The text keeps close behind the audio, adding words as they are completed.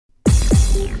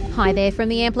Hi there from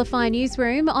the Amplify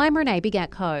Newsroom. I'm Renee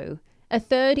Bigatko. A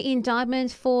third indictment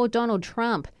for Donald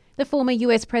Trump. The former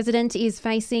US president is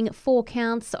facing 4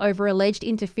 counts over alleged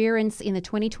interference in the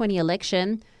 2020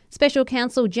 election. Special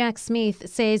counsel Jack Smith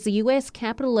says the US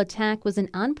Capitol attack was an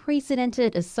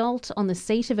unprecedented assault on the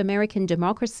seat of American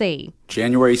democracy.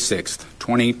 January 6th,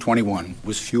 2021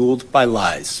 was fueled by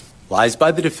lies. Lies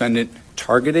by the defendant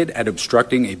targeted at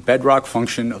obstructing a bedrock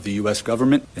function of the U.S.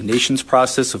 government, the nation's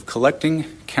process of collecting,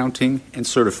 counting, and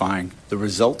certifying the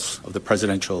results of the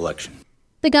presidential election.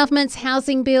 The government's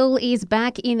housing bill is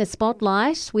back in the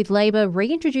spotlight, with Labor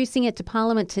reintroducing it to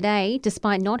Parliament today,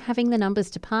 despite not having the numbers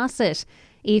to pass it.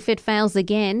 If it fails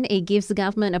again, it gives the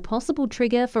government a possible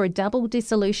trigger for a double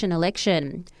dissolution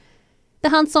election. The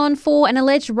hunt's on for an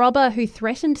alleged robber who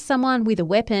threatened someone with a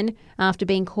weapon after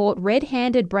being caught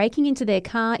red-handed breaking into their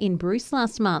car in Bruce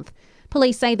last month.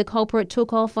 Police say the culprit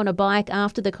took off on a bike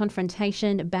after the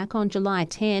confrontation back on July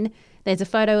 10. There's a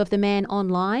photo of the man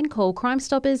online. Call Crime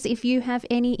Stoppers if you have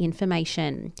any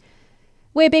information.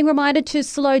 We're being reminded to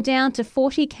slow down to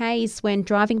 40 k's when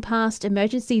driving past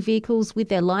emergency vehicles with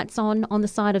their lights on the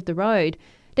side of the road.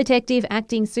 Detective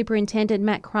Acting Superintendent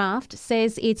Matt Kraft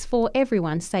says it's for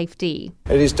everyone's safety.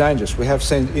 It is dangerous. We have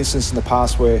seen instances in the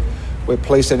past where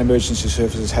police and emergency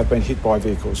services have been hit by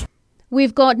vehicles.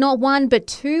 We've got not one but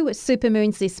 2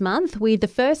 supermoons this month, with the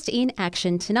first in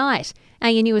action tonight.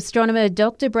 ANU astronomer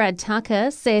Dr. Brad Tucker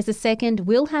says the second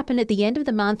will happen at the end of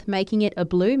the month, making it a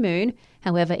blue moon.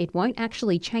 However, it won't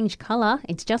actually change colour.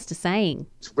 It's just a saying.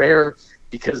 It's rare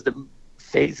because the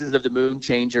phases of the moon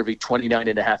change every 29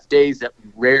 and a half days, that we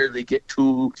rarely get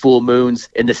 2 full moons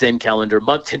in the same calendar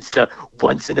month, hence the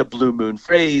once in a blue moon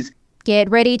phrase. Get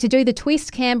ready to do the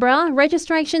twist, Canberra.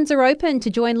 Registrations are open to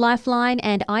join Lifeline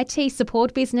and IT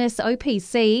support business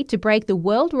OPC to break the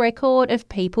world record of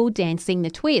people dancing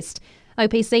the twist.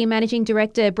 OPC Managing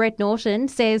Director Brett Norton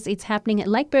says it's happening at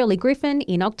Lake Burley Griffin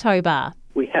in October.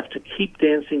 We have to keep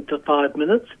dancing for 5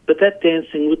 minutes, but that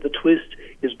dancing with the twist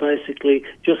is basically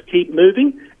just keep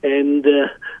moving, and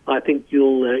I think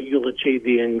you'll achieve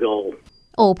the end goal.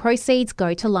 All proceeds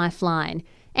go to Lifeline.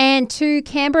 And 2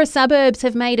 Canberra suburbs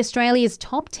have made Australia's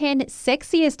top 10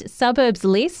 sexiest suburbs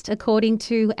list, according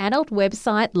to adult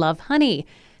website Love Honey.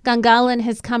 Gungahlin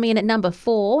has come in at number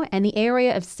 4 and the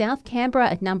area of South Canberra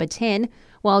at number 10,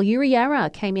 while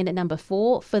Uriyara came in at number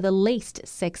 4 for the least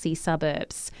sexy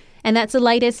suburbs. And that's the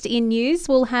latest in news.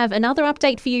 We'll have another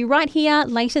update for you right here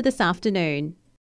later this afternoon.